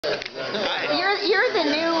You're the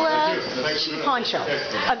new chief honcho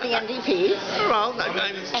of the NDP. Well,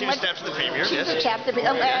 I'm chief of staff to the Premier. Chief yes. of staff to the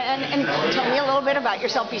and tell me a little bit about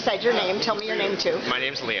yourself besides your name. Tell me your name too. My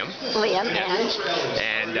name's Liam. Liam,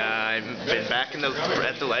 and I've been back at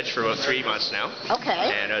the Ledge for about 3 months now.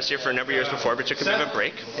 Okay. And I was here for a number of years before, but took a bit of a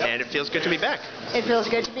break, and it feels good to be back. It feels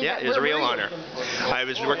good to be back. Yeah, it was a real honor. I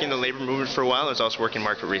was working the labor movement for a while. I was also working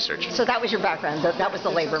market research. So that was your background. That was the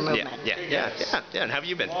labor movement. Yeah. And how have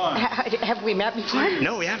you been? Have we met before?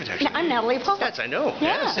 No, we haven't actually. I'm Natalie Paul. Yes, I know.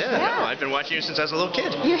 Yeah. No, I've been watching you since I was a little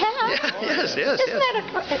kid. You have? Yes. Isn't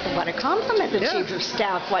that what a compliment, the chief of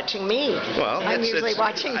staff watching me? Well, I'm usually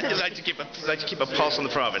watching. I like to keep a pulse on the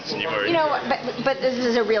province, and you've already. You know, but this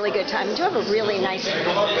is a really good time to have a really nice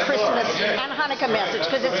Christmas and Hanukkah message,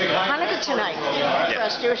 because it's Hanukkah tonight for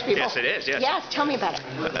us Jewish people. Yes, it is. Yes. Yes, tell me about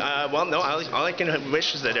it. Well, no, all I can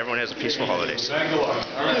wish is that everyone has a peaceful holidays.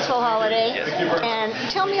 Peaceful holiday. Yes. And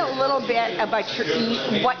tell me a little bit about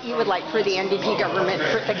what you would like for the NDP government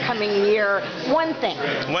for the coming year. One thing.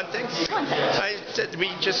 One thing? One thing. I said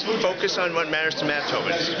we just focus on what matters to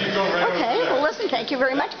Manitobans. Okay. Well, listen, thank you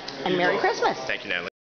very much, and Merry Christmas. Thank you, Natalie.